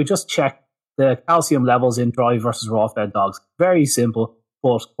test, and we just check the calcium levels in dry versus raw fed dogs. Very simple,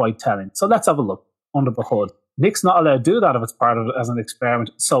 but quite telling. So let's have a look under the hood. Nick's not allowed to do that if it's part of it as an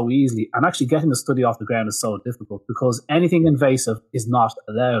experiment so easily. And actually getting the study off the ground is so difficult because anything invasive is not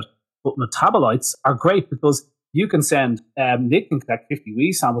allowed. But metabolites are great because you can send, Nick can collect 50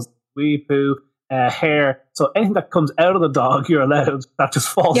 wee samples, wee poo, hair. So anything that comes out of the dog, you're allowed, that just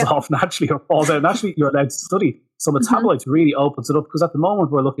falls off naturally or falls out naturally, you're allowed to study. So metabolites really opens it up because at the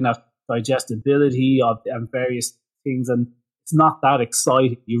moment we're looking at digestibility and various things, and it's not that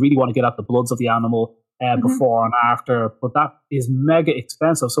exciting. You really want to get at the bloods of the animal before and after, but that is mega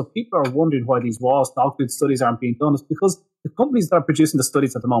expensive. So people are wondering why these raw dog food studies aren't being done. It's because the companies that are producing the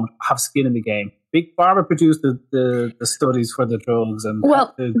studies at the moment have skin in the game. Big Pharma produced the studies for the drugs. And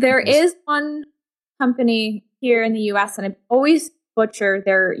there is one company here in the US, and I always butcher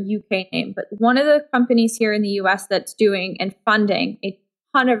their UK name, but one of the companies here in the US that's doing and funding a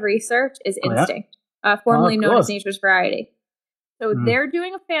ton of research is Instinct, formerly known as Nature's Variety. So they're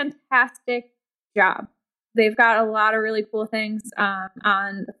doing a fantastic job. They've got a lot of really cool things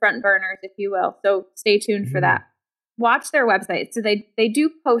on the front burners, if you will. So stay tuned for that. Watch their website. So they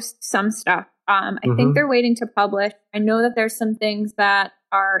do post some stuff. I think they're waiting to publish. I know that there's some things that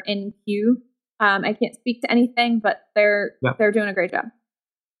are in queue. I can't speak to anything, but they're doing a great job.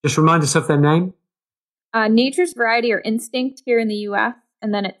 Just remind us of their name. Nature's Variety or Instinct here in the US,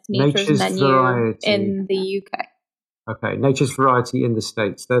 and then it's Nature's Menu Variety in the UK. Okay, Nature's Variety in the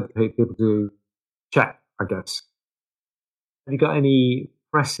States. They're the people to check, I guess. Have you got any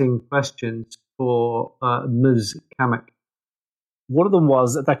pressing questions for Ms. Cammack? One of them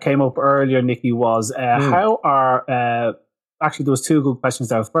that came up earlier, Nicci, was how are actually there was two good questions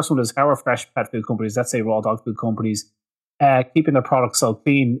there. The first one is how are fresh pet food companies, let's say raw dog food companies, keeping their products so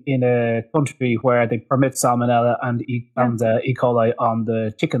clean in a country where they permit salmonella and E. coli on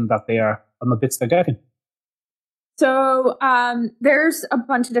the chicken that they are on the bits they're getting? So there's a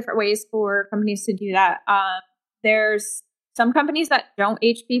bunch of different ways for companies to do that. There's some companies that don't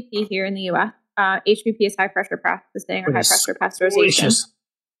HPP here in the US. HPP is high pressure processing or high pressure pasteurization.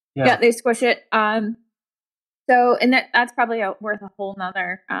 Yeah, they squish it. So, and that's probably worth a whole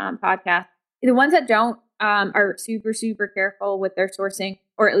nother podcast. The ones that don't are super, super careful with their sourcing,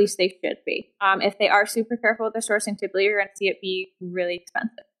 or at least they should be. If they are super careful with their sourcing, typically you're going to see it be really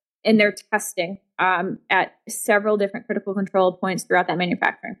expensive. And they're testing at several different critical control points throughout that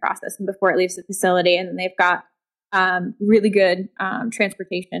manufacturing process and before it leaves the facility. And they've got really good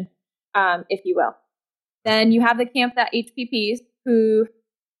transportation, if you will. Then you have the camp that HPPs who,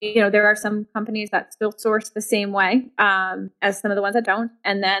 there are some companies that still source the same way as some of the ones that don't.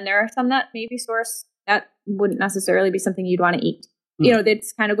 And then there are some that maybe source that wouldn't necessarily be something you'd want to eat.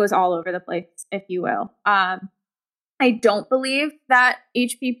 This kind of goes all over the place, if you will. I don't believe that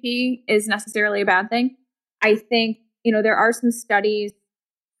HPP is necessarily a bad thing. I think, there are some studies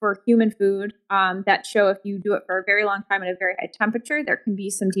for human food that show if you do it for a very long time at a very high temperature, there can be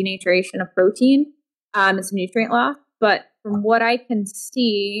some denaturation of protein and some nutrient loss. But from what I can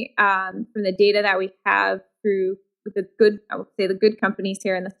see from the data that we have through the good companies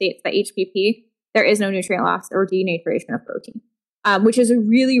here in the States, the HPP, there is no nutrient loss or denaturation of protein, which is a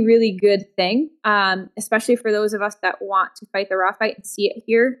really, really good thing, especially for those of us that want to fight the raw fight and see it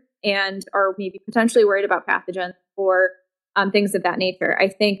here and are maybe potentially worried about pathogens or things of that nature. I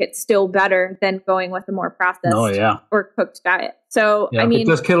think it's still better than going with a more processed or cooked diet. So, I mean, it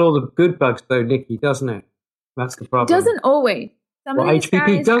does kill all the good bugs though, Nicci, doesn't it? That's the problem. It doesn't always. Some of these HPP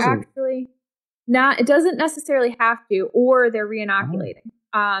guys doesn't. actually not. It doesn't necessarily have to, or they're reinoculating.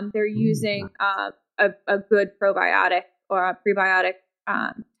 They're using a good probiotic or a prebiotic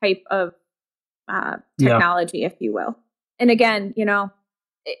type of technology, if you will. And again, you know,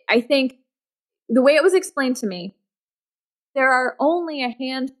 I think the way it was explained to me, there are only a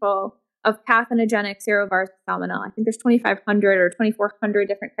handful of pathogenic serovirus salmonella. I think there's 2,500 or 2,400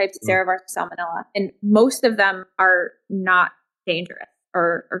 different types of serovirus salmonella, and most of them are not dangerous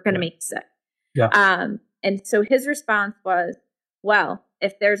or going to make you sick. And so his response was, well,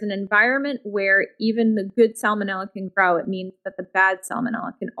 if there's an environment where even the good salmonella can grow, it means that the bad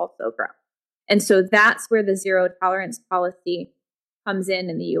salmonella can also grow. And so that's where the zero tolerance policy comes in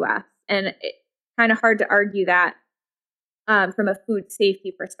the U.S. And it's kind of hard to argue that from a food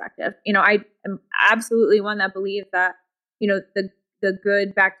safety perspective. You know, I am absolutely one that believes that, you know, the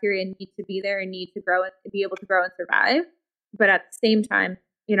good bacteria need to be there and need to grow and be able to grow and survive. But at the same time,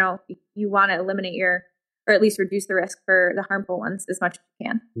 you know, you want to eliminate or at least reduce the risk for the harmful ones as much as you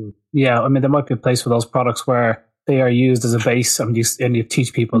can. Yeah, I mean, there might be a place for those products where they are used as a base, and you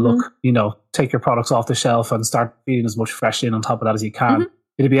teach people, look, you know, take your products off the shelf and start feeding as much fresh in on top of that as you can.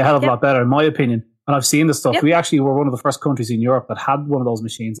 It'd be a hell of a lot better, in my opinion. And I've seen the stuff. We actually were one of the first countries in Europe that had one of those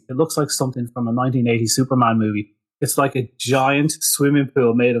machines. It looks like something from a 1980 Superman movie. It's like a giant swimming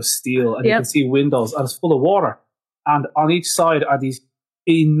pool made of steel, and you can see windows, and it's full of water. And on each side are these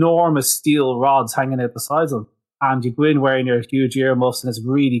enormous steel rods hanging out the sides of them. And you go in wearing your huge earmuffs, and it's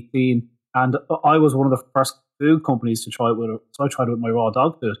really clean. And I was one of the first food companies to try it with, so I tried it with my raw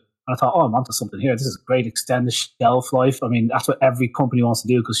dog food. And I thought, I'm onto something here. This is great, extended shelf life. I mean, that's what every company wants to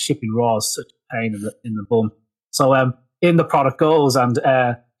do, because shipping raw is such a pain in the bum. So in the product goes, and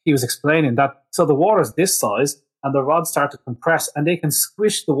he was explaining that, so the water is this size, and the rods start to compress, and they can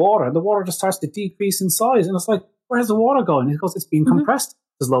squish the water, and the water just starts to decrease in size. And it's like, where's the water going? He goes, it's being compressed.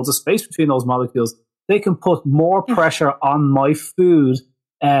 There's loads of space between those molecules. They can put more pressure on my food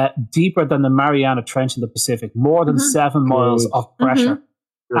deeper than the Mariana Trench in the Pacific, more than 7 miles of pressure.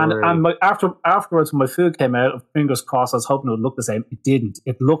 And afterwards, when my food came out, fingers crossed, I was hoping it would look the same. It didn't.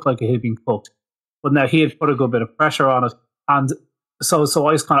 It looked like it had been cooked. But now he had put a good bit of pressure on it. And so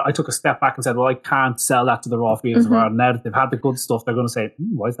I took a step back and said, well, I can't sell that to the raw feeders. Now that they've had the good stuff, they're going to say,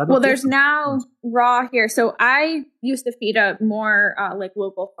 why is that? Well, there's now raw here. So I used to feed a more like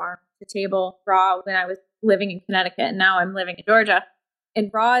local farm to table raw when I was living in Connecticut, and now I'm living in Georgia.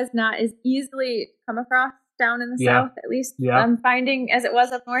 And raw is not as easily come across down in the south, at least I'm finding, as it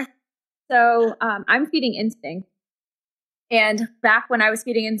was up north. So I'm feeding Instinct. And back when I was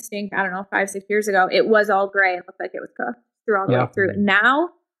feeding Instinct, I don't know, 5-6 years ago, it was all gray and looked like it was cooked all the way through. Now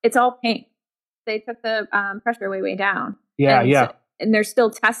it's all pink. They took the pressure way down. And they're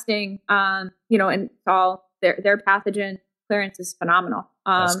still testing, you know, and it's all their pathogen clearance is phenomenal.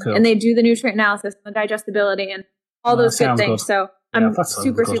 Cool. And they do the nutrient analysis and the digestibility and all those good things. Good. So I'm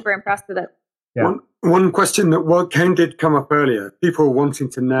super impressed with it. Yeah. One question that did come up earlier, people were wanting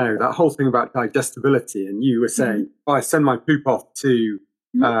to know that whole thing about digestibility, and you were saying, I send my poop off to, you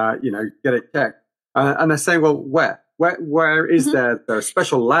know, get it checked. And they're saying, well, where is there a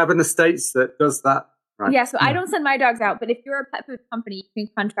special lab in the States that does that? Right. Yeah, so I don't send my dogs out, but if you're a pet food company, you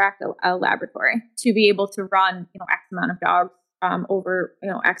can contract a laboratory to be able to run, you know, X amount of dogs over, you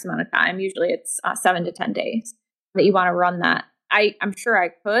know, X amount of time. Usually it's 7 to 10 days that you want to run that. I'm sure I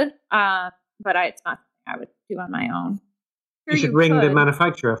could, but it's not something I would do on my own. You should ring the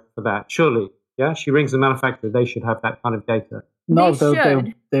manufacturer for that, surely. Yeah, she rings the manufacturer. They should have that kind of data. No,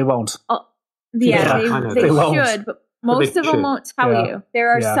 they won't. They should, but most of them won't tell you.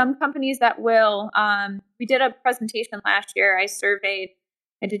 There are some companies that will. We did a presentation last year. I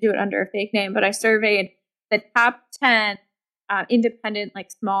had to do it under a fake name, but I surveyed the top 10 independent, like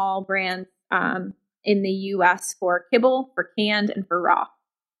small brands in the U.S. for kibble, for canned, and for raw.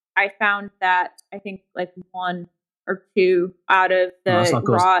 I found that I think like 1 or 2 out of the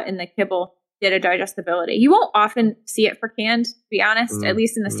raw and the kibble did a digestibility. You won't often see it for canned, to be honest, at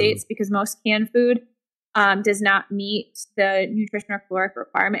least in the States, because most canned food does not meet the nutrition or caloric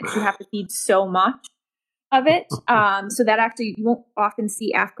requirement. You have to feed so much of it. So that actually, you won't often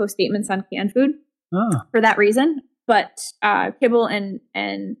see AFCO statements on canned food for that reason. But kibble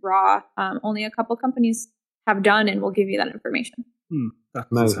and raw, only a couple companies have done and will give you that information. That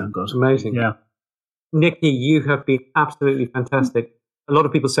doesn't sound good. Amazing. Yeah. Nicci, you have been absolutely fantastic. A lot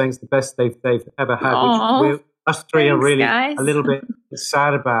of people saying it's the best they've ever had, which us three are really guys. a little bit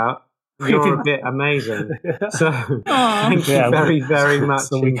sad about. You're a bit amazing. So thank you very, very much.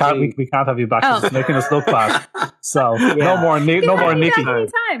 So we can't have you back. It's making us look bad. So no more Nicci.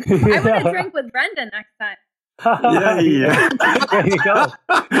 Anytime. I want to drink with Brendan next time. Yeah. There you go.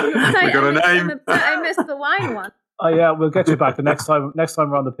 We got a name. I missed the wine one. Oh yeah, we'll get you back the next time. Next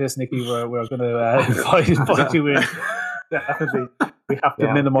time we're on the piss, Nicci, we're going to invite you in. Definitely, we have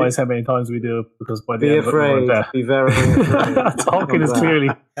to minimize how many times we do because by the end of it, be very afraid. Talking is clearly,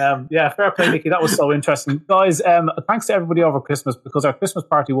 fair play, Nicci. That was so interesting, guys. Thanks to everybody over Christmas because our Christmas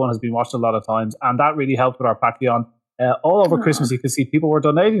party one has been watched a lot of times, and that really helped with our Patreon. All over Christmas, you can see people were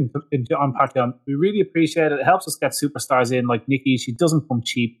donating on Patreon. We really appreciate it. It helps us get superstars in, like Nicci. She doesn't come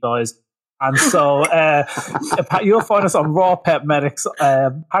cheap, guys. And so you'll find us on Raw Pet Medics,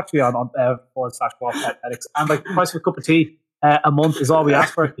 Patreon on /Raw Pet Medics. And like the price of a cup of tea a month is all we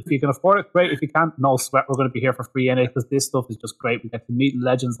ask for. If you can afford it, great. If you can't, no sweat. We're going to be here for free anyway because this stuff is just great. We get to meet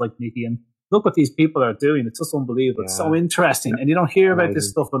legends like Nicci and look what these people are doing. It's just unbelievable. It's so interesting. And you don't hear about this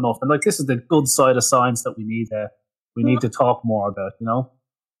stuff enough. And like this is the good side of science that we need to talk more about, you know?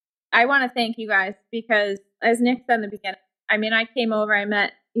 I want to thank you guys because as Nick said in the beginning, I mean, I came over, I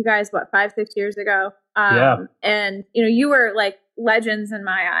met you guys, 5-6 years ago. And, you know, you were like legends in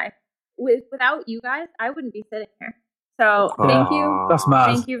my eye. Without you guys, I wouldn't be sitting here. So thank you. That's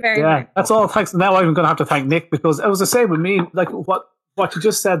mad. Thank you very much. That's all. Thanks. Now I'm going to have to thank Nick because it was the same with me. Like what you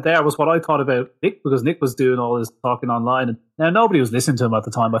just said there was what I thought about Nick because Nick was doing all this talking online and now nobody was listening to him at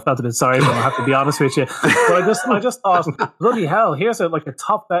the time. I felt a bit sorry for him, I have to be honest with you. But I just thought, bloody hell, here's a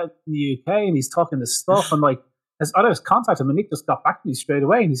top vet in the UK and he's talking this stuff and like, I just contacted him and Nick just got back to me straight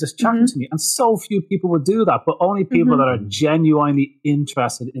away and he's just chatting to me. And so few people would do that, but only people that are genuinely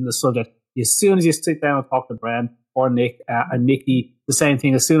interested in the subject. As soon as you sit down and talk to Bren or Nick and Nicci, the same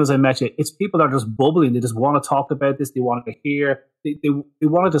thing. As soon as I met you, it's people that are just bubbling. They just want to talk about this. They want to hear. They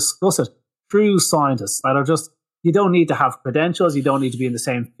want to discuss it. True scientists that are just, you don't need to have credentials. You don't need to be in the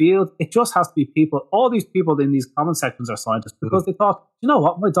same field. It just has to be people. All these people in these comment sections are scientists because they thought, you know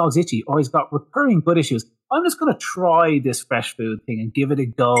what, my dog's itchy or he's got recurring gut issues. I'm just going to try this fresh food thing and give it a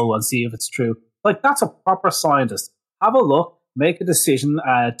go and see if it's true. Like that's a proper scientist. Have a look, make a decision,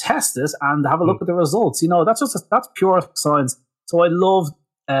 test it, and have a look at the results. You know, that's pure science. So I love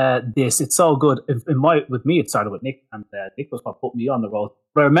this. It's so good. With me, it started with Nick, and Nick was what put me on the road.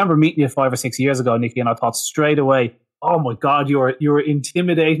 But I remember meeting you 5 or 6 years ago, Nicci, and I thought straight away, oh my God, you were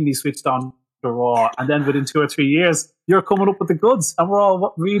intimidatingly switched on to Raw. And then within 2 or 3 years, you're coming up with the goods, and we're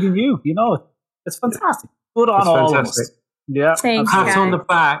all reading you. You know, it's fantastic. Good on all of us. Yeah, pat on the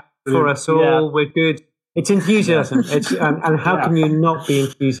back for us all. Yeah. We're good. It's enthusiasm. And how can you not be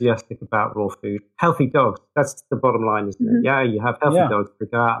enthusiastic about raw food? Healthy dogs. That's the bottom line, isn't it? Yeah, you have healthy dogs to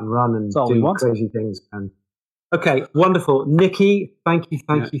go out and run and do crazy things. And okay, wonderful. Nicci, thank you.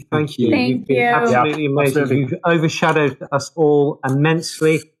 Thank You've been absolutely amazing. Absolutely. You've overshadowed us all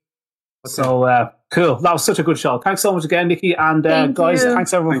immensely. Okay. So cool. That was such a good show. Thanks so much again, Nicci. And guys,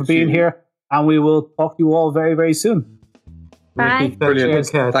 thanks everyone for being here. And we will talk to you all very, very soon. Bye. Brilliant.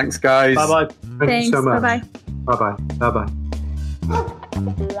 Thanks, guys. Bye-bye. Thank you so much. Bye-bye. Bye-bye.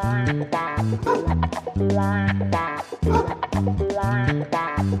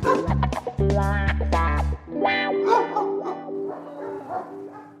 Bye-bye.